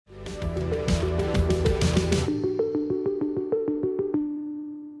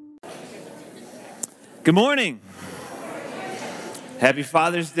Good morning. Happy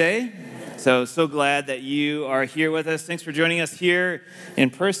Father's Day. So glad that you are here with us. Thanks for joining us here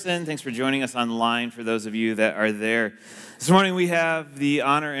in person. Thanks for joining us online for those of you that are there. This morning we have the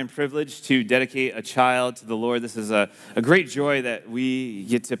honor and privilege to dedicate a child to the Lord. This is a great joy that we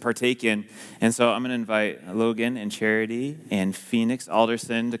get to partake in. And so I'm going to invite Logan and Charity and Phoenix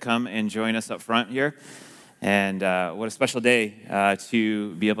Alderson to come and join us up front here. And what a special day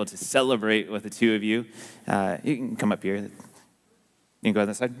to be able to celebrate with the two of you. You can come up here. You can go on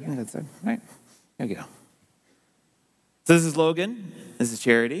that side. You can go on that side. All right. There we go. So this is Logan. This is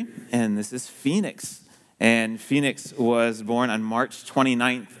Charity. And this is Phoenix. And Phoenix was born on March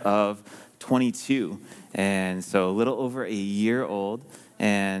 29th of 22. And so a little over a year old.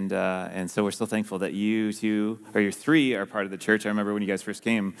 And so we're so thankful that you two, or your three, are part of the church. I remember when you guys first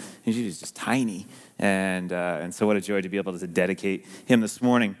came, he was just tiny. And so what a joy to be able to dedicate him this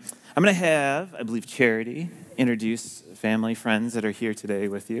morning. I'm going to have, I believe, Charity introduce family, friends that are here today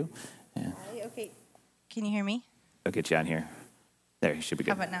with you. Yeah. Okay. Can you hear me? I'll get you on here. There, you should be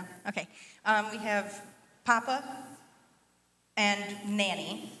good. How about now? Okay. We have Papa and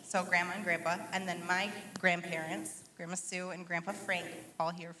Nanny, so Grandma and Grandpa, and then my grandparents, Grandma Sue and Grandpa Frank,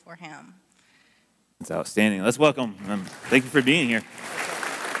 all here for him. That's outstanding. Let's welcome them. Thank you for being here.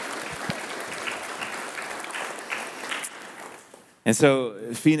 And so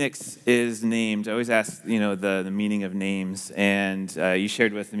Phoenix is named. I always ask, the meaning of names, and you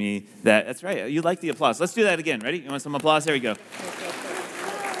shared with me that, that's right, you like the applause. Let's do that again. Ready? You want some applause? There we go.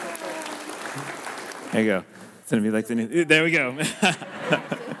 There you go. It's going to be like the new, there we go.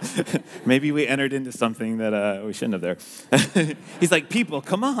 Maybe we entered into something that we shouldn't have there. He's like, people,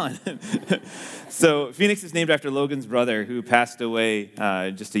 come on. So Phoenix is named after Logan's brother, who passed away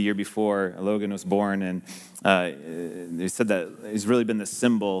just a year before Logan was born. And they said that he's really been the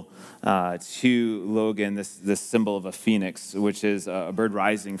symbol to Logan, this symbol of a phoenix, which is a bird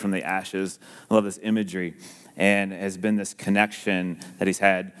rising from the ashes. I love this imagery. And has been this connection that he's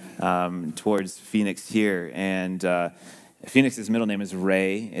had towards Phoenix here. And Phoenix's middle name is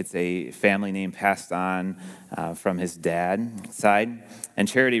Ray. It's a family name passed on from his dad's side. And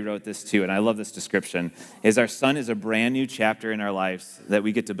Charity wrote this too, and I love this description, is our son is a brand new chapter in our lives that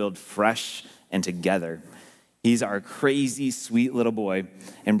we get to build fresh and together. He's our crazy, sweet little boy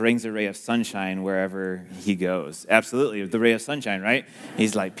and brings a ray of sunshine wherever he goes. Absolutely, the ray of sunshine, right?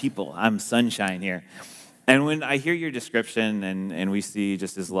 He's like, people, I'm sunshine here. And when I hear your description and we see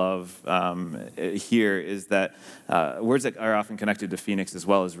just his love here is that words that are often connected to Phoenix as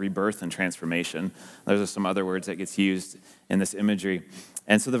well as rebirth and transformation. Those are some other words that gets used in this imagery.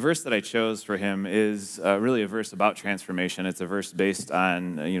 And so the verse that I chose for him is really a verse about transformation. It's a verse based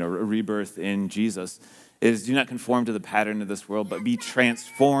on, rebirth in Jesus. Is do not conform to the pattern of this world, but be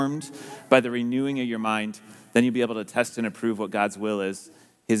transformed by the renewing of your mind. Then you'll be able to test and approve what God's will is,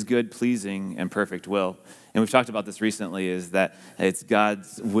 his good, pleasing, and perfect will. And we've talked about this recently, is that it's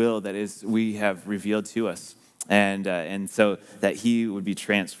God's will that is we have revealed to us. And so that he would be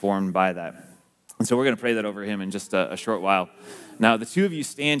transformed by that. And so we're going to pray that over him in just a short while. Now, the two of you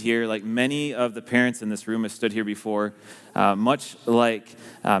stand here like many of the parents in this room have stood here before, much like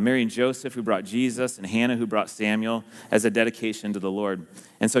Mary and Joseph, who brought Jesus, and Hannah, who brought Samuel, as a dedication to the Lord.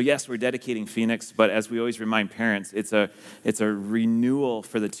 And so, yes, we're dedicating Phoenix, but as we always remind parents, it's a renewal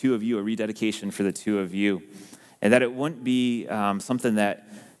for the two of you, a rededication for the two of you. And that it wouldn't be something that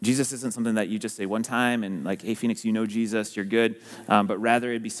Jesus isn't something that you just say one time and like, hey, Phoenix, you know Jesus, you're good. But rather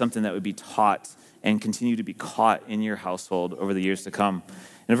it'd be something that would be taught and continue to be caught in your household over the years to come.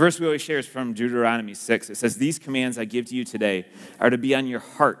 And a verse we always share is from Deuteronomy 6. It says, these commands I give to you today are to be on your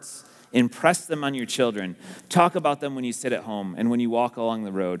hearts. Impress them on your children. Talk about them when you sit at home and when you walk along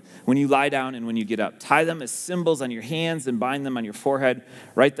the road, when you lie down and when you get up. Tie them as symbols on your hands and bind them on your forehead.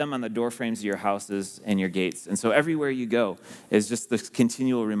 Write them on the doorframes of your houses and your gates. And so everywhere you go is just this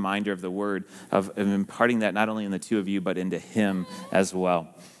continual reminder of the word, of imparting that not only in the two of you, but into him as well.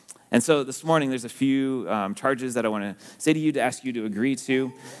 And so this morning, there's a few charges that I want to say to you, to ask you to agree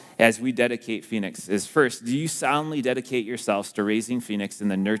to as we dedicate Phoenix. Is first, do you solemnly dedicate yourselves to raising Phoenix in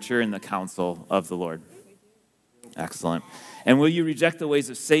the nurture and the counsel of the Lord? Excellent. And will you reject the ways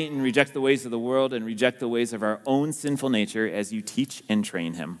of Satan, reject the ways of the world, and reject the ways of our own sinful nature as you teach and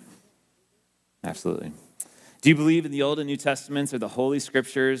train him? Absolutely. Do you believe in the Old and New Testaments or the Holy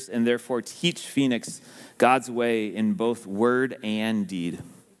Scriptures, and therefore teach Phoenix God's way in both word and deed?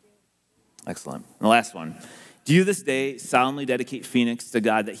 Excellent. And the last one. Do you this day solemnly dedicate Phoenix to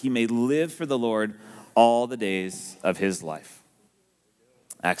God that he may live for the Lord all the days of his life?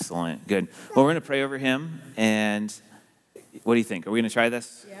 Excellent. Good. Well, we're going to pray over him, and What do you think? Are we going to try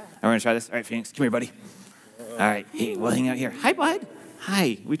this? Yeah. Are we going to try this? All right, Phoenix, come here, buddy. All right, hey, we'll hang out here. Hi, bud.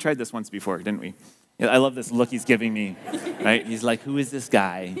 Hi. We tried this once before, didn't we? I love this look he's giving me, right? He's like, who is this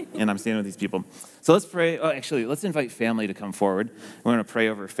guy? And I'm standing with these people. So let's pray. Oh, actually, let's invite family to come forward. We're going to pray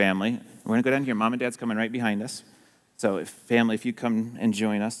over family. We're going to go down here. Mom and Dad's coming right behind us. So if you come and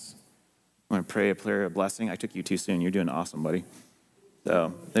join us, I'm going to pray a prayer of blessing. I took you too soon. You're doing awesome, buddy.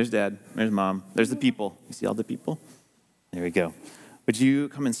 So there's Dad. There's Mom. There's the people. You see all the people? There we go. Would you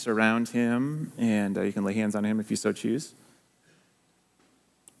come and surround him, and you can lay hands on him if you so choose.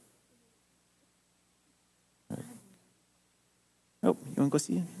 Oh, you want to go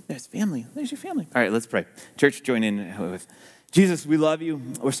see him? There's family. There's your family. All right, let's pray. Church, join in with Jesus. We love you.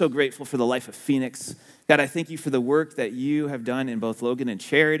 We're so grateful for the life of Phoenix. God, I thank you for the work that you have done in both Logan and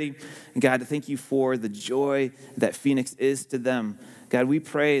Charity. And God, I thank you for the joy that Phoenix is to them. God, we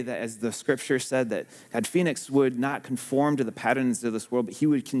pray that as the scripture said that, God, Phoenix would not conform to the patterns of this world, but he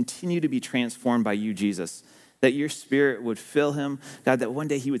would continue to be transformed by you, Jesus. That your spirit would fill him. God, that one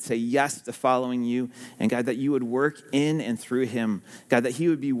day he would say yes to following you. And God, that you would work in and through him. God, that he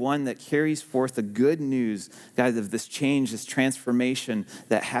would be one that carries forth the good news, God, of this change, this transformation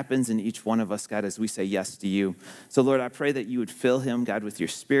that happens in each one of us, God, as we say yes to you. So, Lord, I pray that you would fill him, God, with your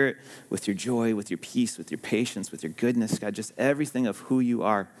spirit, with your joy, with your peace, with your patience, with your goodness, God, just everything of who you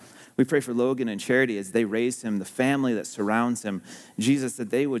are. We pray for Logan and Charity as they raise him, the family that surrounds him. Jesus, that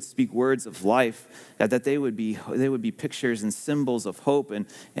they would speak words of life, God, that they would be pictures and symbols of hope and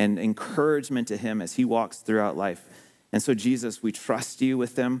encouragement to him as he walks throughout life. And so, Jesus, we trust you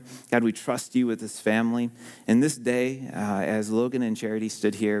with them. God, we trust you with his family. And this day, as Logan and Charity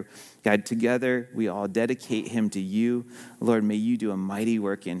stood here, God, together we all dedicate him to you. Lord, may you do a mighty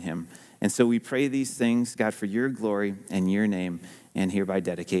work in him. And so we pray these things, God, for your glory and your name, and hereby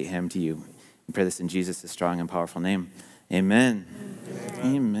dedicate him to you. We pray this in Jesus' strong and powerful name. Amen.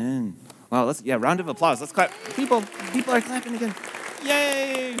 Amen. Wow, round of applause. Let's clap. People are clapping again.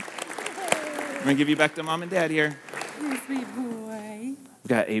 Yay! I'm going to give you back to Mom and Dad here. Sweet boy. We've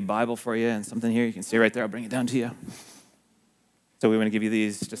got a Bible for you and something here. You can stay right there. I'll bring it down to you. So we want to give you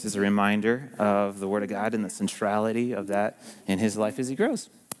these just as a reminder of the Word of God and the centrality of that in his life as he grows.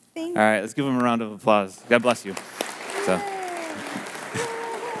 Thank All right, let's give him a round of applause. God bless you. So.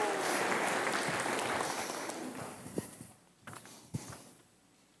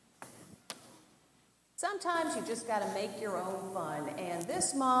 Sometimes you just got to make your own fun, and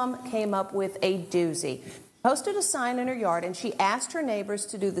this mom came up with a doozy. Posted a sign in her yard, and she asked her neighbors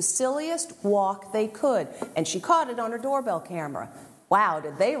to do the silliest walk they could, and she caught it on her doorbell camera. Wow,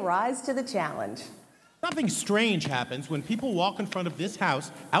 did they rise to the challenge. Something strange happens when people walk in front of this house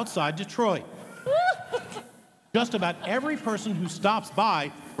outside Detroit. Just about every person who stops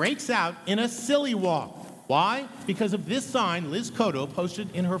by breaks out in a silly walk. Why? Because of this sign Liz Cotto posted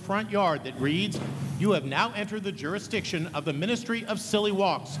in her front yard that reads, "You have now entered the jurisdiction of the Ministry of Silly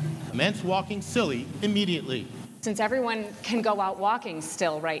Walks. Commence walking silly immediately." Since everyone can go out walking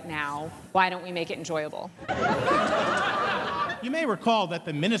still right now, why don't we make it enjoyable? You may recall that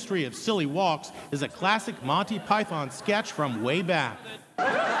the Ministry of Silly Walks is a classic Monty Python sketch from way back.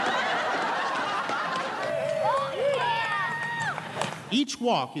 Each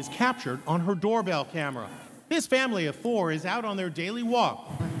walk is captured on her doorbell camera. This family of 4 is out on their daily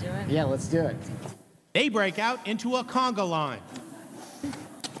walk. Yeah, let's do it. They break out into a conga line.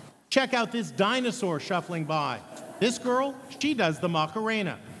 Check out this dinosaur shuffling by. This girl, she does the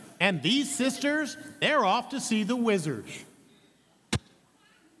Macarena. And these sisters, they're off to see the wizard.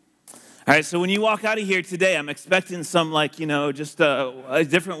 All right, so when you walk out of here today, I'm expecting some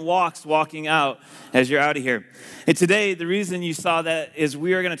different walks walking out as you're out of here. And today, the reason you saw that is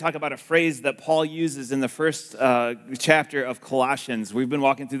we are going to talk about a phrase that Paul uses in the first chapter of Colossians. We've been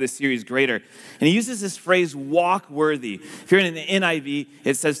walking through this series, Greater. And he uses this phrase, walk worthy. If you're in the NIV,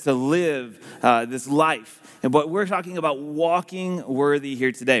 it says to live this life. But we're talking about walking worthy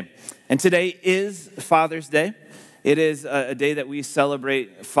here today. And today is Father's Day. It is a day that we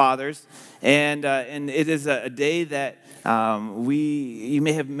celebrate fathers, and it is a day that you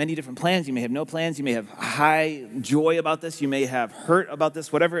may have many different plans, you may have no plans, you may have high joy about this, you may have hurt about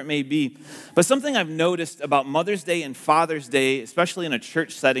this, whatever it may be. But something I've noticed about Mother's Day and Father's Day, especially in a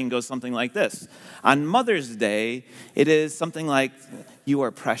church setting, goes something like this. On Mother's Day, it is something like, you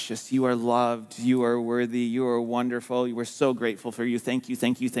are precious, you are loved, you are worthy, you are wonderful, we're so grateful for you, thank you,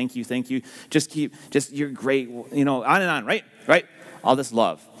 thank you, thank you, thank you. You're great, on and on, right? All this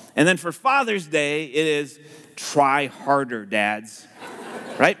love. And then for Father's Day, it is try harder, dads,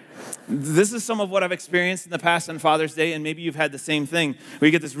 right? This is some of what I've experienced in the past on Father's Day, and maybe you've had the same thing, where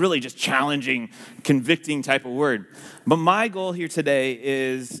you get this really just challenging, convicting type of word. But my goal here today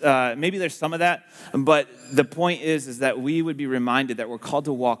is, maybe there's some of that, but the point is that we would be reminded that we're called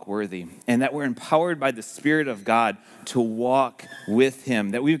to walk worthy, and that we're empowered by the Spirit of God to walk with Him,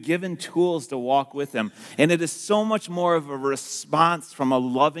 that we've given tools to walk with Him. And it is so much more of a response from a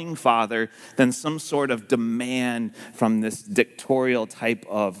loving Father than some sort of demand from this dictatorial type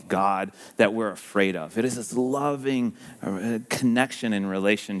of God that we're afraid of. It is this loving connection and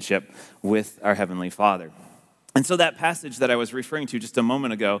relationship with our Heavenly Father. And so that passage that I was referring to just a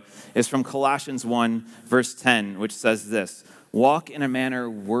moment ago is from Colossians 1, verse 10, which says this: walk in a manner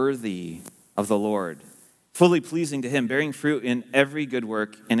worthy of the Lord, fully pleasing to Him, bearing fruit in every good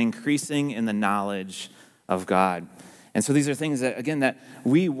work and increasing in the knowledge of God. And so these are things that, again, that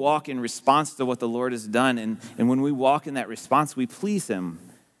we walk in response to what the Lord has done. And when we walk in that response, we please Him.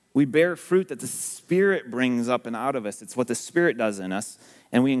 We bear fruit that the Spirit brings up and out of us. It's what the Spirit does in us.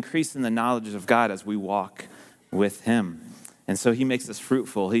 And we increase in the knowledge of God as we walk with Him. And so He makes us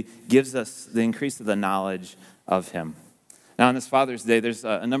fruitful. He gives us the increase of the knowledge of Him. Now, on this Father's Day, there's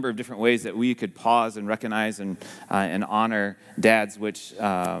a number of different ways that we could pause and recognize and honor dads, which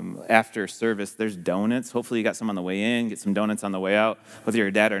after service, there's donuts. Hopefully you got some on the way in, get some donuts on the way out. Whether you're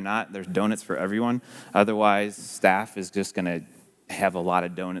a dad or not, there's donuts for everyone. Otherwise, staff is just going to have a lot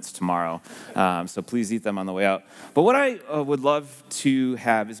of donuts tomorrow. So please eat them on the way out. But what I would love to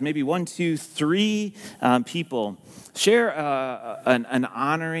have is maybe 1, 2, 3 people share an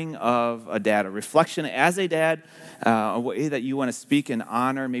honoring of a dad, a reflection as a dad, a way that you want to speak and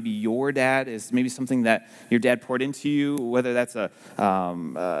honor maybe your dad is maybe something that your dad poured into you, whether that's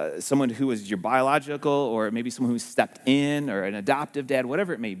someone who was your biological or maybe someone who stepped in or an adoptive dad,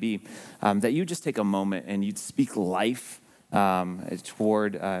 whatever it may be, that you just take a moment and you'd speak life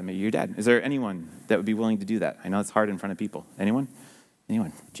toward your dad. Is there anyone that would be willing to do that? I know it's hard in front of people. Anyone?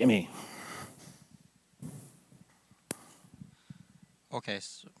 Anyone? Jimmy. Okay.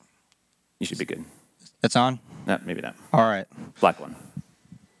 So You should be good. it's on? No, maybe not. All right. Black one.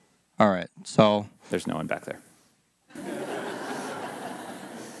 All right. So, There's no one back there.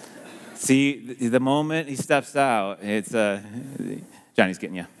 See, the moment he steps out, it's Johnny's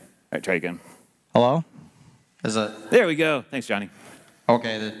getting you. All right, try again. hello? Is it? There we go. Thanks, Johnny.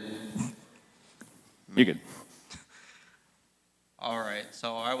 Okay. You're good. All right.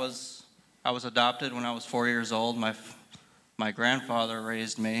 So I was adopted when I was 4 years old. My grandfather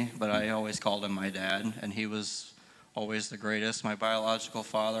raised me, but I always called him my dad, and he was always the greatest. My biological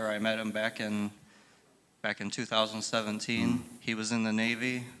father, I met him back in 2017. He was in the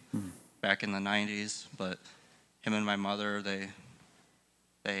Navy back in the 90s, but him and my mother, they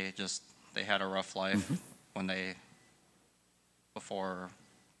had a rough life before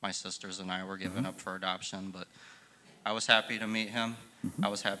my sisters and I were given up for adoption. But I was happy to meet him. I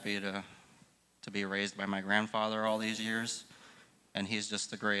was happy to be raised by my grandfather all these years, and he's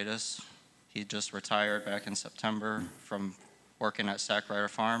just the greatest. He just retired back in September from working at Sackrider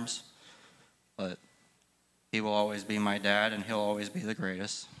Farms, but he will always be my dad, and he'll always be the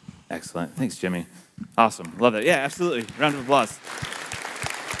greatest. Excellent. Thanks, Jimmy. Awesome. Love it. Yeah, absolutely. Round of applause.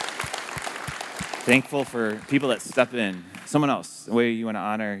 Thankful for people that step in. Someone else, the way you want to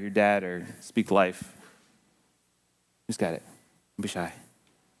honor your dad or speak life. Who's got it? Don't be shy.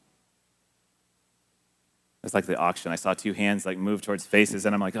 It's like the auction. I saw 2 hands like move towards faces,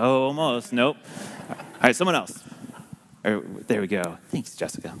 and I'm like, oh, almost. Nope. All right, someone else. There we go. Thanks,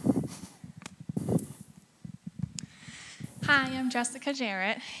 Jessica. Hi, I'm Jessica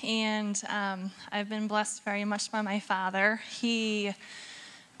Jarrett, and I've been blessed very much by my father. He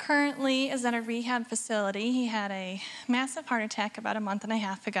currently is at a rehab facility. He had a massive heart attack about a month and a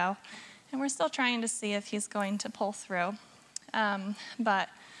half ago, and we're still trying to see if he's going to pull through. But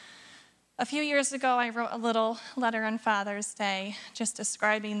a few years ago, I wrote a little letter on Father's Day just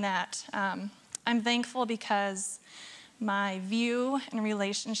describing that. I'm thankful because my view and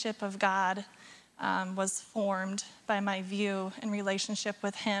relationship of God was formed by my view and relationship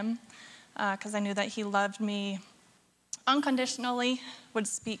with Him, because I knew that He loved me unconditionally, would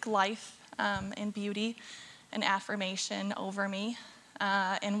speak life and beauty and affirmation over me.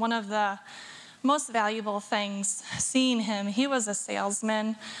 And one of the most valuable things, seeing him, he was a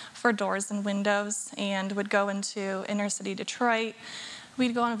salesman for doors and windows and would go into inner city Detroit,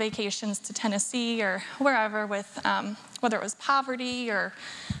 we'd go on vacations to Tennessee or wherever with, whether it was poverty or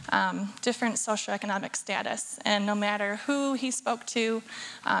different socioeconomic status. And no matter who he spoke to,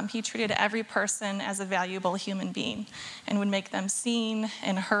 he treated every person as a valuable human being and would make them seen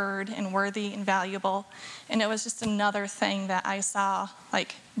and heard and worthy and valuable. And it was just another thing that I saw,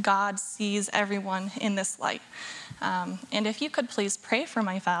 like God sees everyone in this light. And if you could please pray for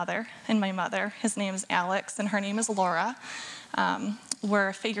my father and my mother. His name is Alex and her name is Laura.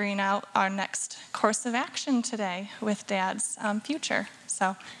 We're figuring out our next course of action today with Dad's future.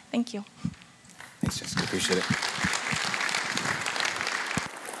 So thank you. Thanks, Jessica. Appreciate it.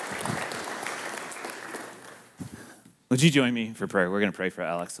 Would you join me for prayer? We're going to pray for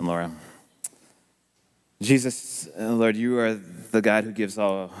Alex and Laura. Jesus, Lord, you are the God who gives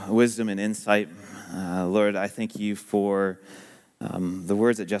all wisdom and insight. Lord, I thank you for the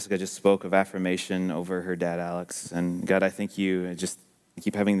words that Jessica just spoke of affirmation over her dad, Alex. And God, I thank you. I just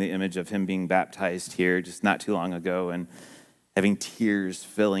keep having the image of him being baptized here just not too long ago and having tears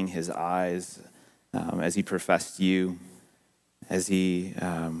filling his eyes as he professed you, as he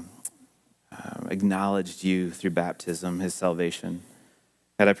acknowledged you through baptism, his salvation.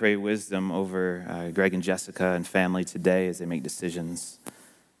 God, I pray wisdom over Greg and Jessica and family today as they make decisions.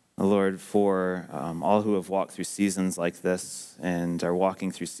 Lord, for all who have walked through seasons like this and are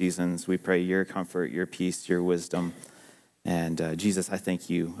walking through seasons, we pray your comfort, your peace, your wisdom. And Jesus, I thank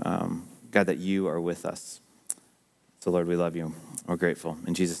you, God, that you are with us. So, Lord, we love you. We're grateful.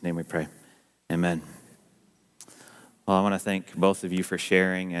 In Jesus' name we pray. Amen. Well, I want to thank both of you for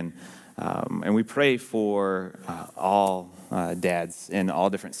sharing, and we pray for all dads in all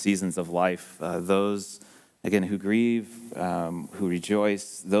different seasons of life, those, again, who grieve, who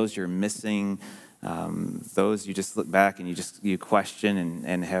rejoice, those you're missing, those you just look back and you question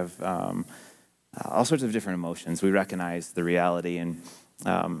and have all sorts of different emotions. We recognize the reality, and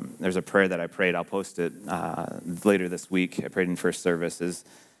there's a prayer that I prayed. I'll post it later this week. I prayed in first service, is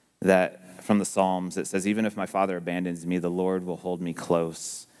that from the Psalms, it says, even if my father abandons me, the Lord will hold me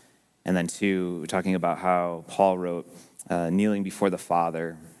close. And then two, talking about how Paul wrote, kneeling before the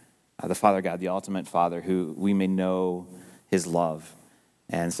Father God, the ultimate Father, who we may know his love.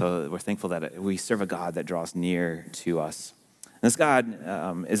 And so we're thankful that we serve a God that draws near to us. And this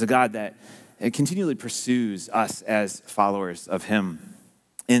God is a God that continually pursues us as followers of him.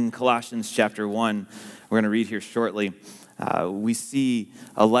 In Colossians chapter 1, we're going to read here shortly, we see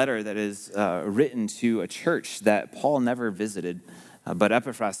a letter that is written to a church that Paul never visited. But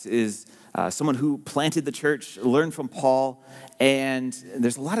Epaphras is someone who planted the church, learned from Paul, and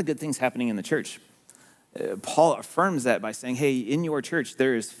there's a lot of good things happening in the church. Paul affirms that by saying, hey, in your church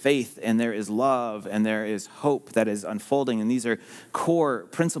there is faith and there is love and there is hope that is unfolding, and these are core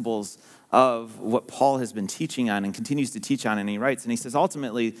principles of what Paul has been teaching on and continues to teach on, and he writes, and he says,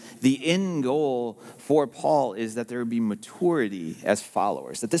 ultimately, the end goal for Paul is that there would be maturity as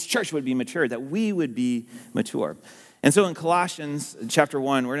followers, that this church would be mature, that we would be mature. And so in Colossians chapter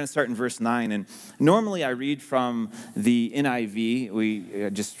 1, we're going to start in verse 9. And normally I read from the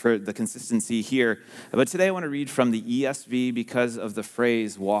NIV, just for the consistency here. But today I want to read from the ESV because of the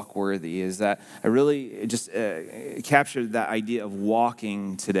phrase walk worthy, is that I really just captured that idea of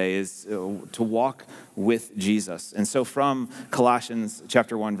walking today, is to walk with Jesus. And so from Colossians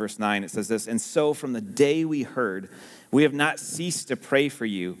chapter 1, verse 9, it says this, and so from the day we heard, we have not ceased to pray for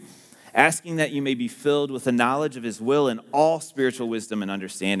you, asking that you may be filled with the knowledge of his will and all spiritual wisdom and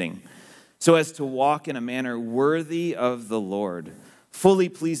understanding, so as to walk in a manner worthy of the Lord, fully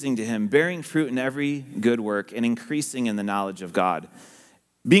pleasing to him, bearing fruit in every good work and increasing in the knowledge of God,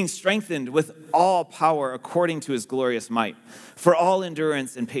 being strengthened with all power according to his glorious might, for all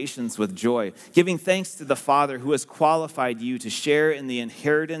endurance and patience with joy, giving thanks to the Father who has qualified you to share in the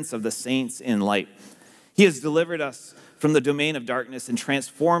inheritance of the saints in light. He has delivered us from the domain of darkness and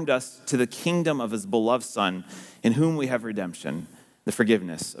transformed us to the kingdom of his beloved Son, in whom we have redemption, the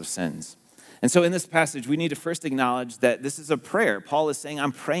forgiveness of sins. And so in this passage, we need to first acknowledge that this is a prayer. Paul is saying,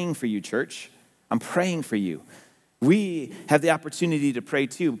 I'm praying for you, church. I'm praying for you. We have the opportunity to pray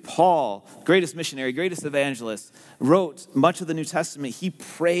too. Paul, greatest missionary, greatest evangelist, wrote much of the New Testament. He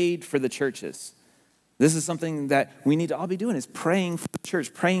prayed for the churches. This is something that we need to all be doing, is praying for the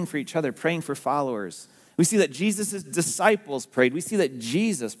church, praying for each other, praying for followers. We see that Jesus' disciples prayed. We see that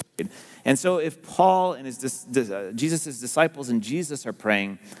Jesus prayed. And so if Paul and Jesus' disciples and Jesus are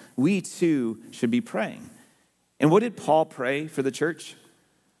praying, we too should be praying. And what did Paul pray for the church?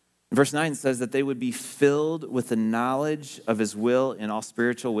 Verse 9 says that they would be filled with the knowledge of his will in all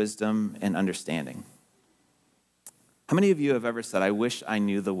spiritual wisdom and understanding. How many of you have ever said, I wish I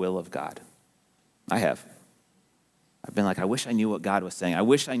knew the will of God? I have. I've been like, I wish I knew what God was saying. I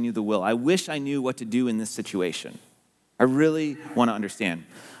wish I knew the will. I wish I knew what to do in this situation. I really want to understand.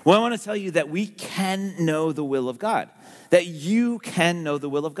 Well, I want to tell you that we can know the will of God, that you can know the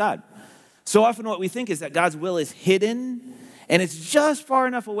will of God. So often what we think is that God's will is hidden, and it's just far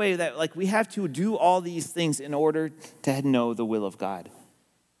enough away that like we have to do all these things in order to know the will of God.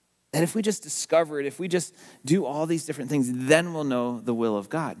 That if we just discover it, if we just do all these different things, then we'll know the will of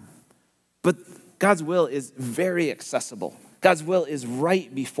God. But God's will is very accessible. God's will is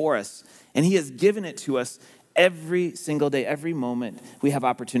right before us, and he has given it to us every single day, every moment. We have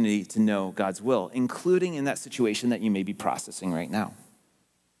opportunity to know God's will, including in that situation that you may be processing right now.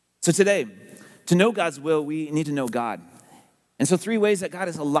 So today, to know God's will, we need to know God. And so 3 ways that God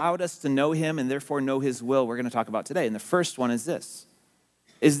has allowed us to know him and therefore know his will we're going to talk about today. And the first one is this,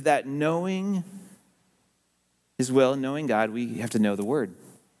 is that knowing his will, knowing God, we have to know the word.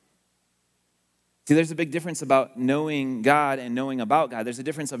 See, there's a big difference about knowing God and knowing about God. There's a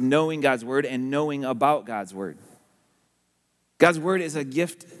difference of knowing God's word and knowing about God's word. God's word is a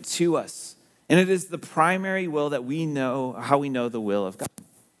gift to us, and it is the primary will that we know, how we know the will of God.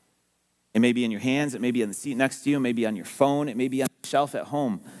 It may be in your hands, it may be on the seat next to you, it may be on your phone, it may be on the shelf at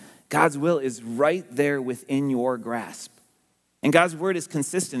home. God's will is right there within your grasp. And God's word is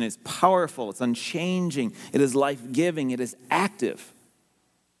consistent, it's powerful, it's unchanging, it is life-giving, it is active.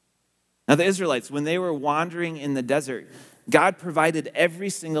 Now, the Israelites, when they were wandering in the desert, God provided every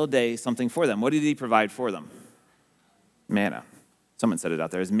single day something for them. What did he provide for them? Manna. Someone said it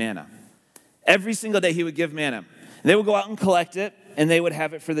out there, it's manna. Every single day he would give manna. And they would go out and collect it, and they would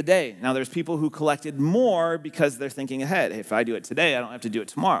have it for the day. Now, there's people who collected more because they're thinking ahead. Hey, if I do it today, I don't have to do it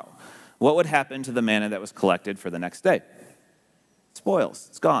tomorrow. What would happen to the manna that was collected for the next day? It spoils.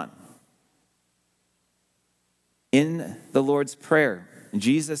 It's gone. In the Lord's Prayer,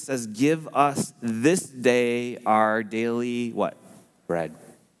 Jesus says, give us this day our daily, what? Bread.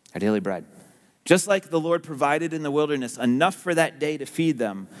 Our daily bread. Just like the Lord provided in the wilderness enough for that day to feed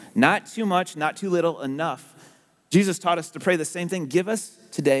them, not too much, not too little, enough. Jesus taught us to pray the same thing. Give us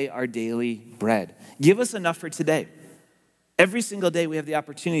today our daily bread. Give us enough for today. Every single day we have the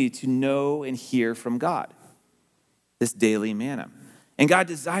opportunity to know and hear from God, this daily manna. And God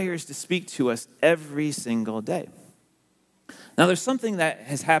desires to speak to us every single day. Now, there's something that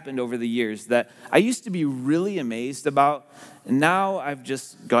has happened over the years that I used to be really amazed about. And now I've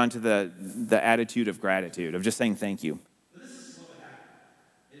just gone to the attitude of gratitude, of just saying thank you. This is what would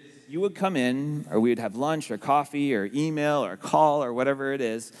happen. You would come in, or we would have lunch or coffee or email or call or whatever it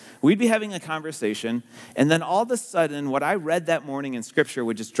is. We'd be having a conversation, and then all of a sudden, what I read that morning in Scripture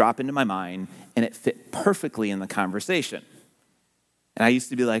would just drop into my mind, and it fit perfectly in the conversation. And I used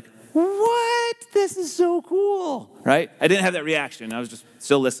to be like, what? This is so cool, right? I didn't have that reaction. I was just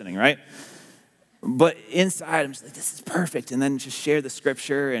still listening, right? But inside, I'm just like, this is perfect. And then just share the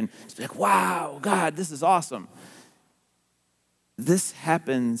scripture and just be like, wow, God, this is awesome. This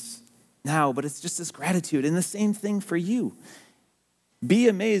happens now, but it's just this gratitude. And the same thing for you. Be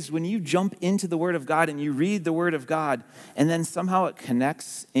amazed when you jump into the Word of God and you read the Word of God, and then somehow it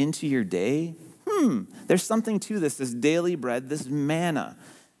connects into your day. There's something to this daily bread, this manna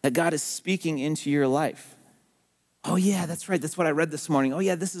that God is speaking into your life. Oh yeah, that's right. That's what I read this morning. Oh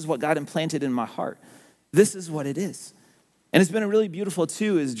yeah, this is what God implanted in my heart. This is what it is. And it's been a really beautiful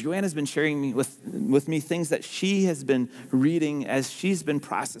too, is Joanna's been sharing with me things that she has been reading as she's been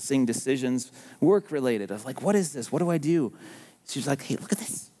processing decisions, work-related. I was like, what is this? What do I do? She's like, hey, look at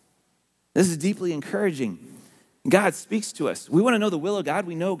this. This is deeply encouraging. God speaks to us. We want to know the will of God.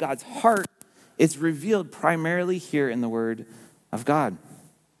 We know God's heart. It's revealed primarily here in the Word of God.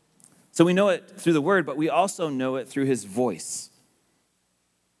 So we know it through the Word, but we also know it through his voice.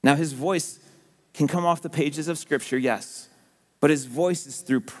 Now, his voice can come off the pages of Scripture, yes, but his voice is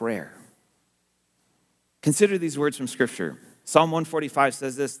through prayer. Consider these words from Scripture. Psalm 145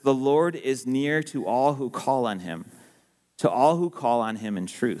 says this, the Lord is near to all who call on him, to all who call on him in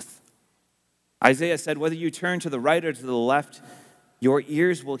truth. Isaiah said, whether you turn to the right or to the left, your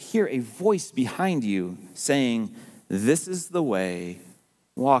ears will hear a voice behind you saying, this is the way,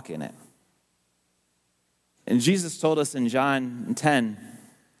 walk in it. And Jesus told us in John 10,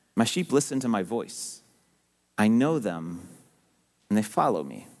 my sheep listen to my voice. I know them, and they follow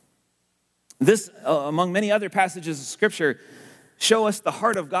me. This, among many other passages of Scripture, show us the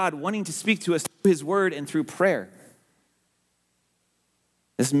heart of God wanting to speak to us through his word and through prayer.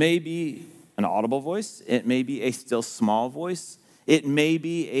 This may be an audible voice. It may be a still small voice. It may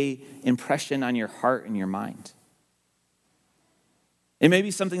be an impression on your heart and your mind. It may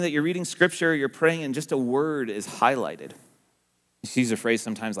be something that you're reading Scripture, you're praying, and just a word is highlighted. She uses a phrase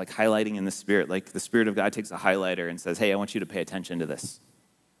sometimes like highlighting in the Spirit, like the Spirit of God takes a highlighter and says, hey, I want you to pay attention to this.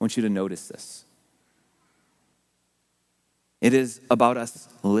 I want you to notice this. It is about us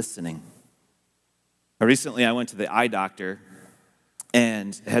listening. Recently, I went to the eye doctor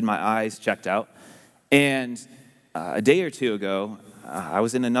and had my eyes checked out. And a day or two ago, I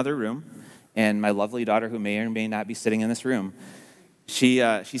was in another room, and my lovely daughter, who may or may not be sitting in this room, she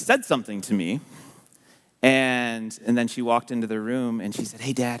said something to me. And then she walked into the room and she said,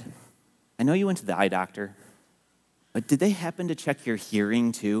 hey, Dad, I know you went to the eye doctor, but did they happen to check your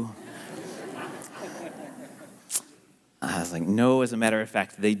hearing too? I was like, no, as a matter of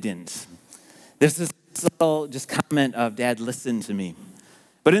fact, they didn't. This is a little just comment of, Dad, listen to me.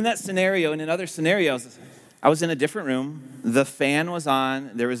 But in that scenario and in other scenarios, I was in a different room. The fan was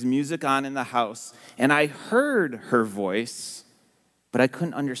on. There was music on in the house. And I heard her voice, but I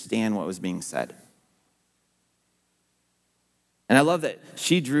couldn't understand what was being said. And I love that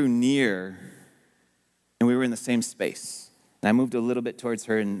she drew near, and we were in the same space. And I moved a little bit towards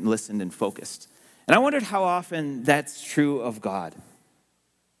her and listened and focused. And I wondered how often that's true of God.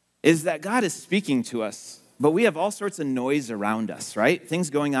 Is that God is speaking to us, but we have all sorts of noise around us, right? Things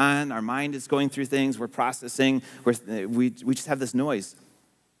going on, our mind is going through things, we're processing, we just have this noise.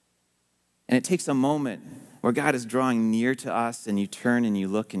 And it takes a moment where God is drawing near to us, and you turn and you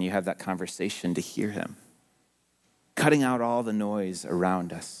look and you have that conversation to hear him. Cutting out all the noise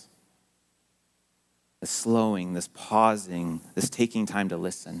around us. This slowing, this pausing, this taking time to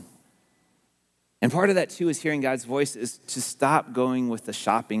listen. And part of that, too, is hearing God's voice is to stop going with the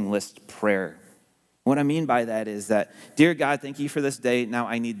shopping list prayer. What I mean by that is that, dear God, thank you for this day. Now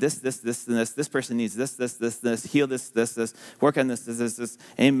I need this, this, this, and this. This person needs this, this, this, this. Heal this, this, this. Work on this, this, this, this.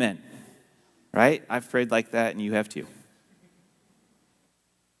 Amen. Right? I've prayed like that, and you have too.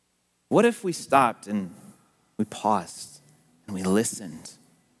 What if we stopped and we paused and we listened?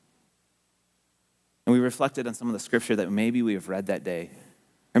 And we reflected on some of the scripture that maybe we have read that day.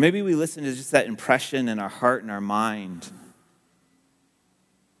 Or maybe we listened to just that impression in our heart and our mind.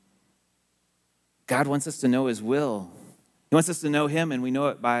 God wants us to know his will. He wants us to know him, and we know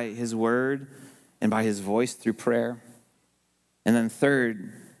it by his word and by his voice through prayer. And then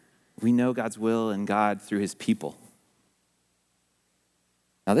third, we know God's will and God through his people.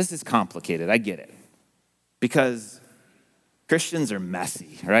 Now this is complicated, I get it. Because Christians are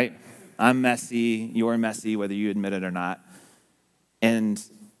messy, right? I'm messy, you're messy, whether you admit it or not. And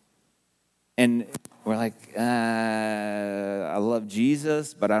we're like, I love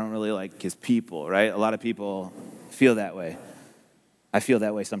Jesus, but I don't really like his people, right? A lot of people feel that way. I feel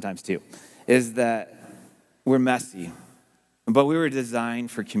that way sometimes too. Is that we're messy, but we were designed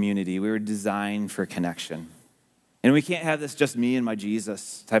for community. We were designed for connection. And we can't have this just me and my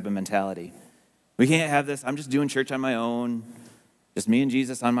Jesus type of mentality. We can't have this, I'm just doing church on my own, just me and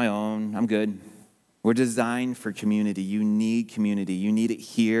Jesus on my own, I'm good. We're designed for community. You need community. You need it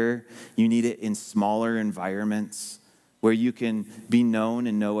here. You need it in smaller environments where you can be known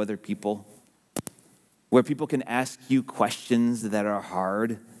and know other people, where people can ask you questions that are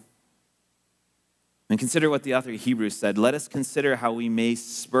hard. And consider what the author of Hebrews said. Let us consider how we may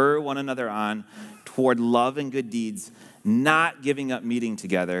spur one another on toward love and good deeds, not giving up meeting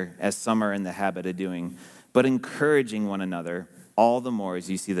together as some are in the habit of doing, but encouraging one another all the more as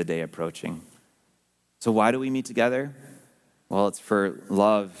you see the day approaching. So why do we meet together? Well, it's for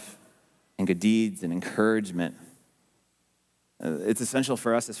love and good deeds and encouragement. It's essential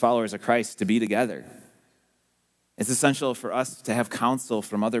for us as followers of Christ to be together. It's essential for us to have counsel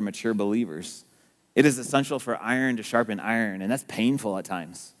from other mature believers. It is essential for iron to sharpen iron, and that's painful at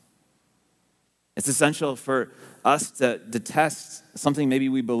times. It's essential for us to test something maybe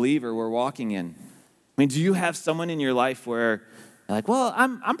we believe or we're walking in. I mean, do you have someone in your life where you're like, well,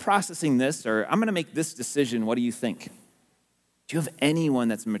 I'm processing this, or I'm going to make this decision. What do you think? Do you have anyone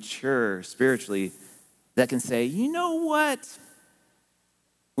that's mature spiritually that can say, you know what?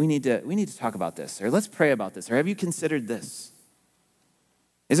 We need to talk about this, or let's pray about this, or have you considered this?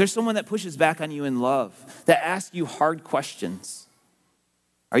 Is there someone that pushes back on you in love, that asks you hard questions?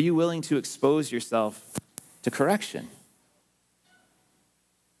 Are you willing to expose yourself to correction?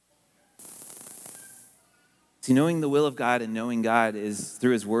 See, knowing the will of God and knowing God is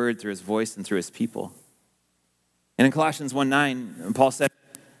through his word, through his voice, and through his people. And in Colossians 1:9, Paul said,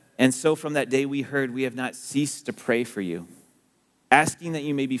 and so from that day we heard, we have not ceased to pray for you, asking that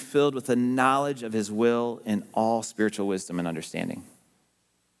you may be filled with the knowledge of his will and all spiritual wisdom and understanding.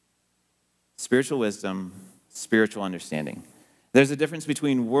 Spiritual wisdom, spiritual understanding. There's a difference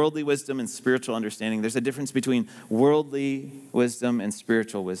between worldly wisdom and spiritual understanding. There's a difference between worldly wisdom and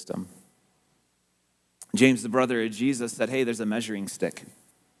spiritual wisdom. James, the brother of Jesus, said, hey, there's a measuring stick.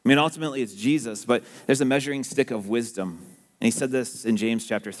 I mean, ultimately it's Jesus, but there's a measuring stick of wisdom. And he said this in James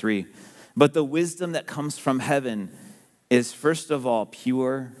chapter 3. But the wisdom that comes from heaven is first of all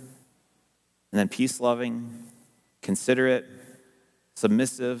pure, and then peace-loving, considerate,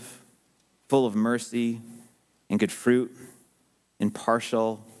 submissive, full of mercy and good fruit,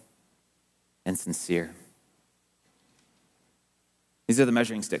 impartial, and sincere. These are the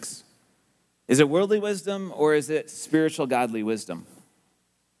measuring sticks. Is it worldly wisdom or is it spiritual, godly wisdom?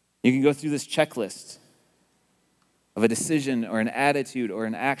 You can go through this checklist of a decision or an attitude or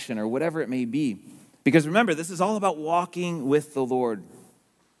an action or whatever it may be. Because remember, this is all about walking with the Lord.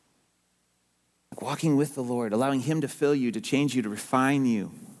 Like walking with the Lord, allowing him to fill you, to change you, to refine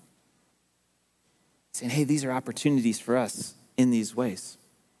you. Saying, hey, these are opportunities for us in these ways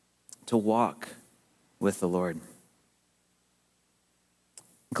to walk with the Lord. In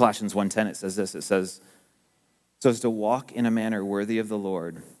Colossians 1:10, it says this. It says, so as to walk in a manner worthy of the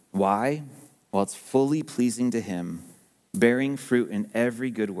Lord. Why? Well, it's fully pleasing to him, bearing fruit in every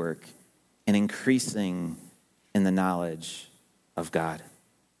good work and increasing in the knowledge of God.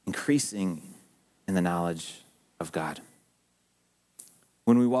 Increasing in the knowledge of God.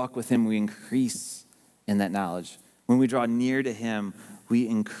 When we walk with him, we increase in that knowledge. When we draw near to him, we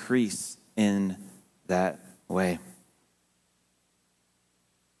increase in that way.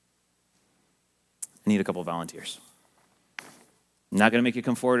 I need a couple of volunteers. I'm not going to make you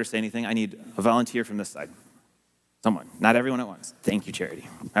come forward or say anything. I need a volunteer from this side. Someone. Not everyone at once. Thank you, Charity.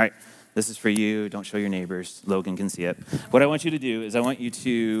 All right. This is for you. Don't show your neighbors. Logan can see it. What I want you to do is I want you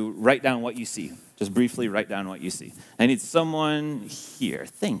to write down what you see. Just briefly write down what you see. I need someone here.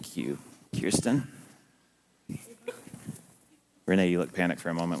 Thank you, Kirsten. Renee, you looked panicked for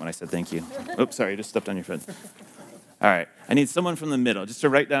a moment when I said thank you. Oops, sorry, I just stepped on your foot. All right, I need someone from the middle, just to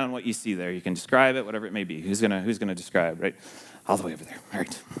write down what you see there. You can describe it, whatever it may be. Who's gonna describe, right? All the way over there. All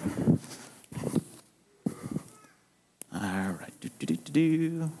right. All right.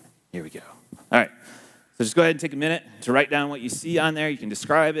 Here we go. All right. So just go ahead and take a minute to write down what you see on there. You can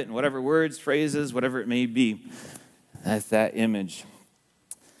describe it in whatever words, phrases, whatever it may be. That's that image.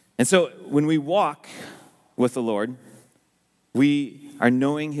 And so when we walk with the Lord, we are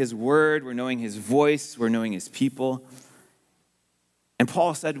knowing his word, we're knowing his voice, we're knowing his people. And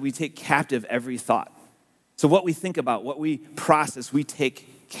Paul said we take captive every thought. So what we think about, what we process, we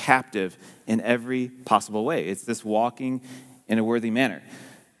take captive in every possible way. It's this walking in a worthy manner.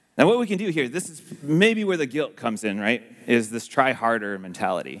 Now what we can do here, this is maybe where the guilt comes in, right? Is this try harder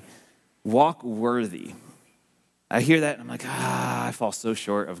mentality. Walk worthy. I hear that and I'm like, I fall so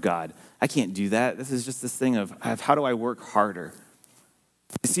short of God. I can't do that. This is just this thing of how do I work harder?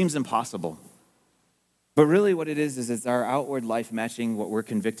 It seems impossible. But really what it is it's our outward life matching what we're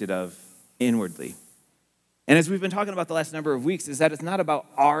convicted of inwardly. And as we've been talking about the last number of weeks, is that it's not about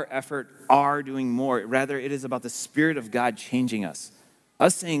our effort, our doing more. Rather, it is about the Spirit of God changing us.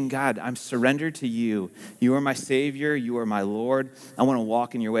 Us saying, God, I'm surrendered to you. You are my Savior. You are my Lord. I want to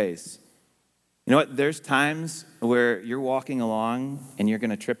walk in your ways. You know what? There's times where you're walking along and you're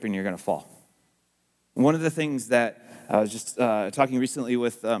going to trip and you're going to fall. One of the things that I was just talking recently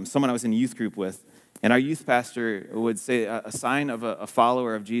with someone I was in a youth group with, and our youth pastor would say a sign of a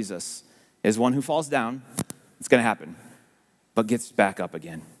follower of Jesus is one who falls down. It's going to happen, but gets back up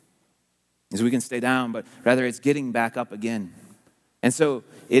again. Because we can stay down, but rather it's getting back up again. And so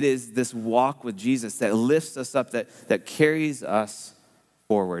it is this walk with Jesus that lifts us up, that carries us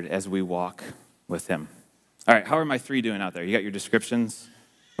forward as we walk with him. All right, how are my three doing out there? You got your descriptions?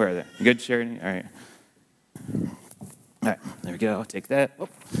 Where are they? You good, Sharon? All right. All right, there we go. Take that.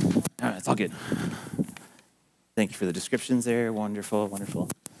 Whoop. All right, it's all good. Thank you for the descriptions there. Wonderful, wonderful.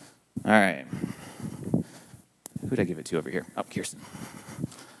 All right. Who did I give it to over here? Oh, Kirsten.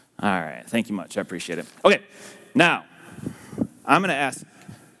 All right, thank you much. I appreciate it. Okay, now, I'm going to ask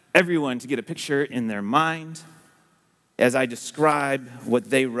everyone to get a picture in their mind as I describe what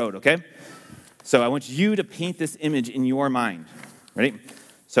they wrote, okay? So I want you to paint this image in your mind. Ready?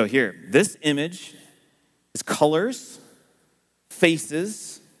 So here, this image is colors,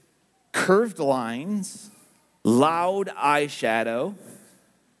 faces, curved lines, loud eyeshadow,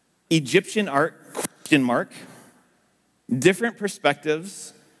 Egyptian art, question mark, different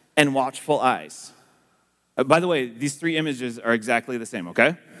perspectives, and watchful eyes. By the way, these three images are exactly the same,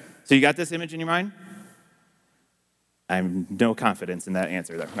 okay? So you got this image in your mind? I have no confidence in that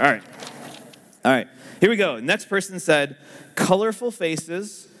answer there. All right, here we go. Next person said, colorful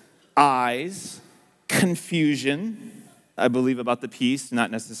faces, eyes, confusion, I believe about the piece,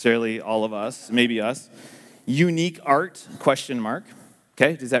 not necessarily all of us, maybe us. Unique art, question mark.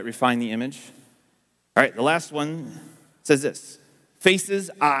 Okay, does that refine the image? All right, the last one says this: faces,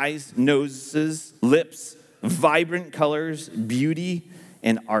 eyes, noses, lips, vibrant colors, beauty,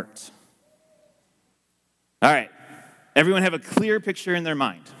 and art. All right, everyone have a clear picture in their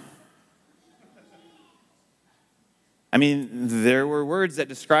mind. I mean, there were words that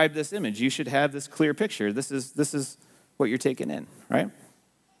described this image. You should have this clear picture. This is what you're taking in, right?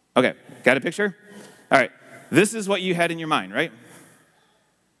 Okay, got a picture? All right, this is what you had in your mind, right?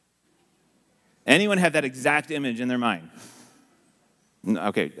 Anyone have that exact image in their mind?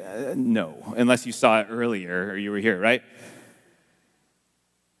 Okay, no, unless you saw it earlier or you were here, right?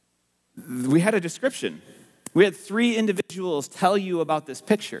 We had a description. We had 3 individuals tell you about this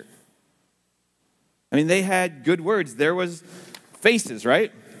picture. I mean, they had good words. There was faces,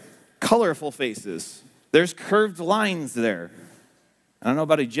 right? Colorful faces. There's curved lines there. I don't know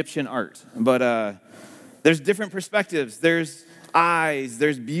about Egyptian art, but there's different perspectives. There's eyes,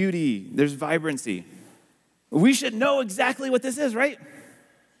 there's beauty, there's vibrancy. We should know exactly what this is, right?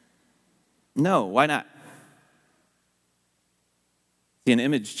 No, why not? See, an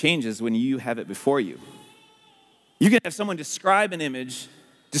image changes when you have it before you. You can have someone describe an image,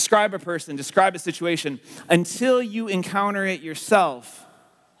 describe a person, describe a situation. Until you encounter it yourself,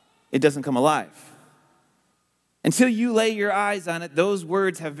 it doesn't come alive. Until you lay your eyes on it, those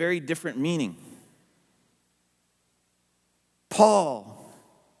words have very different meaning. Paul,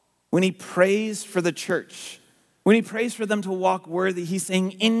 when he prays for the church, when he prays for them to walk worthy, he's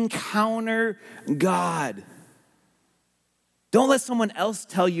saying, encounter God. Don't let someone else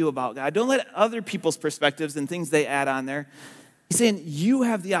tell you about God. Don't let other people's perspectives and things they add on there. He's saying you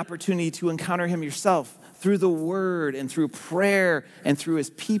have the opportunity to encounter him yourself through the word and through prayer and through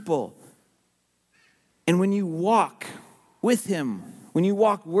his people. And when you walk with him, when you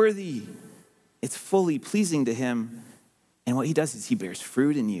walk worthy, it's fully pleasing to him. And what he does is he bears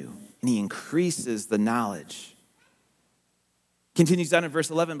fruit in you and he increases the knowledge. Continues on in verse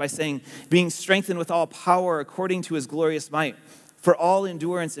 11 by saying, being strengthened with all power according to his glorious might, for all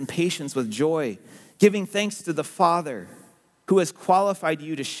endurance and patience with joy, giving thanks to the Father who has qualified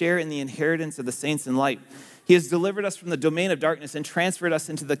you to share in the inheritance of the saints in light. He has delivered us from the domain of darkness and transferred us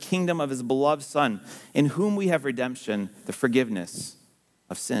into the kingdom of his beloved Son, in whom we have redemption, the forgiveness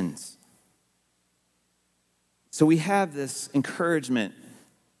of sins. So we have this encouragement.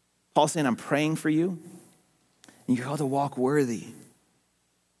 Paul's saying, I'm praying for you, and you're called to walk worthy.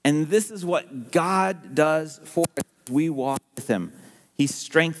 And this is what God does for us as we walk with him. He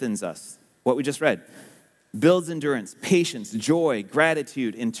strengthens us, what we just read. Builds endurance, patience, joy,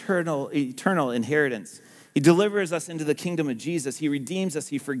 gratitude, eternal inheritance. He delivers us into the kingdom of Jesus. He redeems us.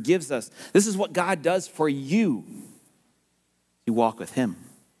 He forgives us. This is what God does for you. You walk with him.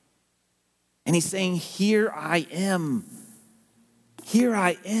 And he's saying, here I am. Here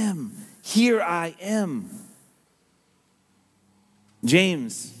I am. Here I am.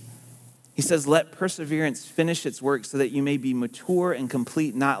 James, he says, let perseverance finish its work so that you may be mature and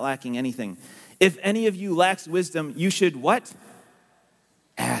complete, not lacking anything. If any of you lacks wisdom, you should what?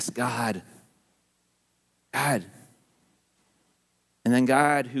 Ask God. God. And then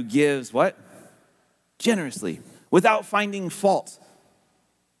God who gives what? Generously, without finding fault.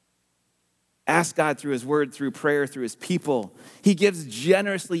 Ask God through his word, through prayer, through his people. He gives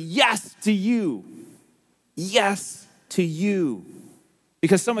generously, yes to you. Yes to you.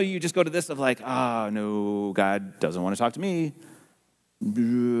 Because some of you just go to this of like, no, God doesn't want to talk to me.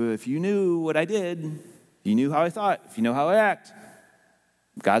 If you knew what I did, if you knew how I thought, if you know how I act,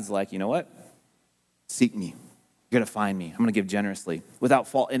 God's like, you know what? Seek me. You're going to find me. I'm going to give generously, without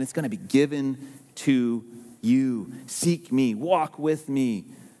fault, and it's going to be given to you. Seek me. Walk with me.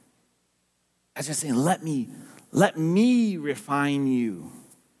 I was just saying, let me refine you.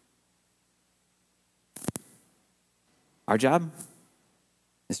 Our job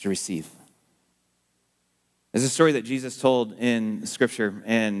is to receive. There's a story that Jesus told in Scripture,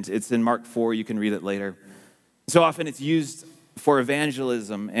 and it's in Mark 4. You can read it later. So often it's used for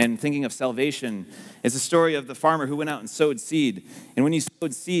evangelism and thinking of salvation. It's a story of the farmer who went out and sowed seed. And when you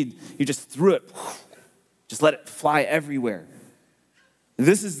sowed seed, you just threw it, just let it fly everywhere.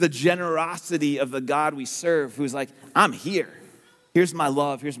 This is the generosity of the God we serve, who's like, I'm here. Here's my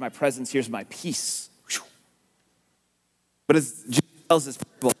love. Here's my presence. Here's my peace. But as Jesus tells this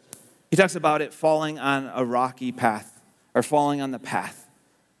parable, he talks about it falling on a rocky path, or falling on the path,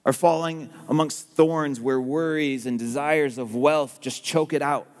 or falling amongst thorns where worries and desires of wealth just choke it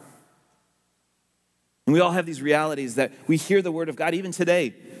out. And we all have these realities that we hear the word of God. Even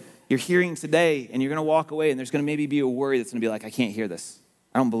today, you're hearing today, and you're going to walk away, and there's going to maybe be a worry that's going to be like, I can't hear this.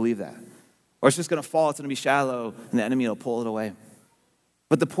 I don't believe that. Or it's just going to fall. It's going to be shallow, and the enemy will pull it away.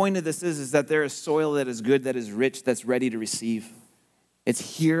 But the point of this is that there is soil that is good, that is rich, that's ready to receive. It's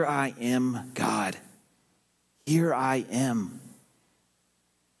here I am, God. Here I am.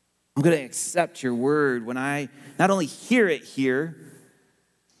 I'm going to accept your word when I not only hear it here,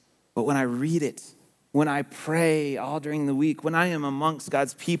 but when I read it, when I pray all during the week, when I am amongst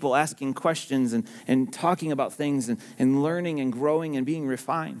God's people asking questions and talking about things and learning and growing and being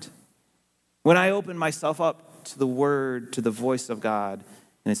refined. When I open myself up to the word, to the voice of God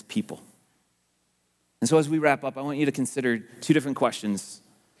and his people. And so as we wrap up, I want you to consider two different questions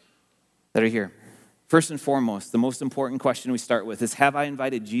that are here. First and foremost, the most important question we start with is, have I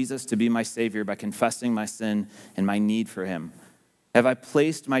invited Jesus to be my Savior by confessing my sin and my need for him? Have I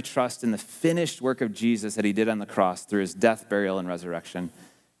placed my trust in the finished work of Jesus that he did on the cross through his death, burial, and resurrection?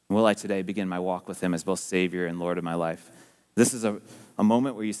 And will I today begin my walk with him as both Savior and Lord of my life? This is a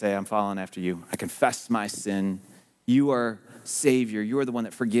moment where you say, I'm following after you. I confess my sin. You are Savior. You are the one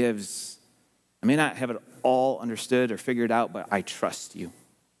that forgives. I may not have it all understood or figured out, but I trust you.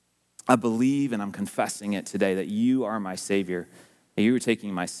 I believe and I'm confessing it today that you are my Savior, that you are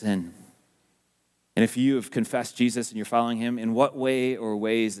taking my sin. And if you have confessed Jesus and you're following him, in what way or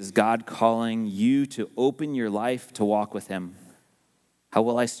ways is God calling you to open your life to walk with him? How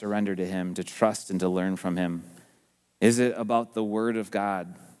will I surrender to him, to trust and to learn from him? Is it about the word of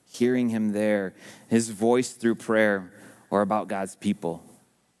God, hearing him there, his voice through prayer, or about God's people?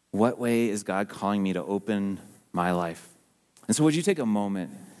 What way is God calling me to open my life? And so would you take a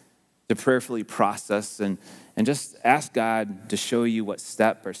moment to prayerfully process and just ask God to show you what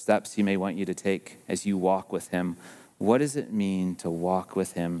step or steps he may want you to take as you walk with him. What does it mean to walk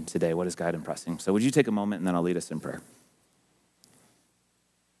with him today? What is God impressing? So would you take a moment and then I'll lead us in prayer.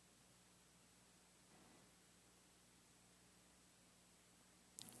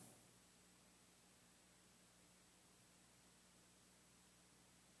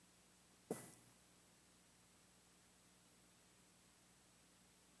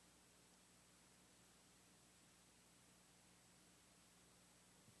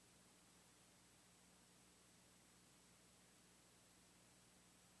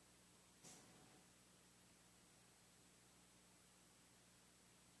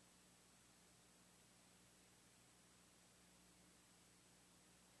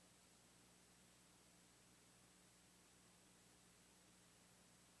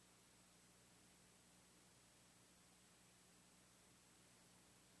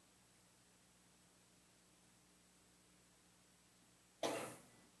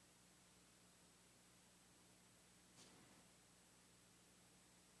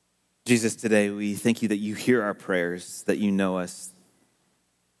 Jesus, today we thank you that you hear our prayers, that you know us.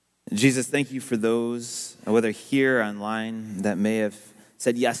 Jesus, thank you for those, whether here or online, that may have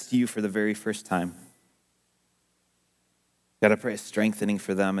said yes to you for the very first time. God, I pray a strengthening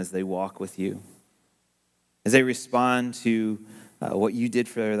for them as they walk with you, as they respond to what you did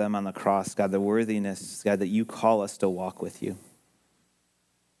for them on the cross, God, the worthiness, God, that you call us to walk with you.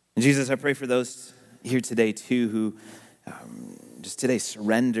 And Jesus, I pray for those here today, too, who just today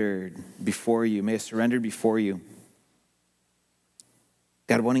surrendered before you, may have surrendered before you.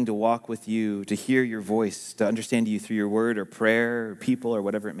 God, wanting to walk with you, to hear your voice, to understand you through your word or prayer or people or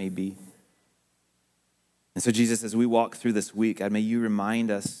whatever it may be. And so, Jesus, as we walk through this week, God, may you remind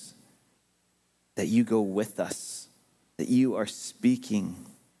us that you go with us, that you are speaking,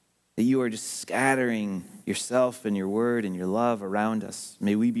 that you are just scattering yourself and your word and your love around us.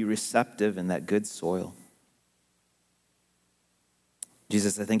 May we be receptive in that good soil.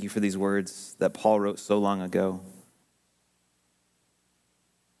 Jesus, I thank you for these words that Paul wrote so long ago.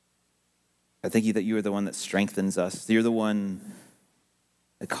 I thank you that you are the one that strengthens us. You're the one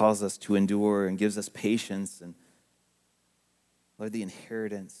that calls us to endure and gives us patience and, Lord, the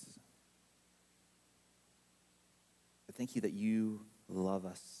inheritance. I thank you that you love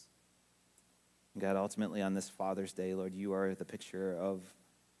us. And God, ultimately on this Father's Day, Lord, you are the picture of,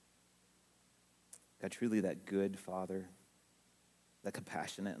 God, truly that good Father, that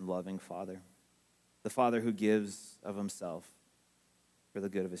compassionate and loving Father, the Father who gives of himself for the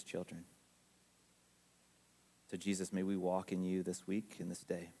good of his children. So Jesus, may we walk in you this week and this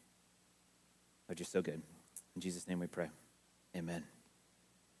day. Lord, you're so good. In Jesus' name we pray. Amen.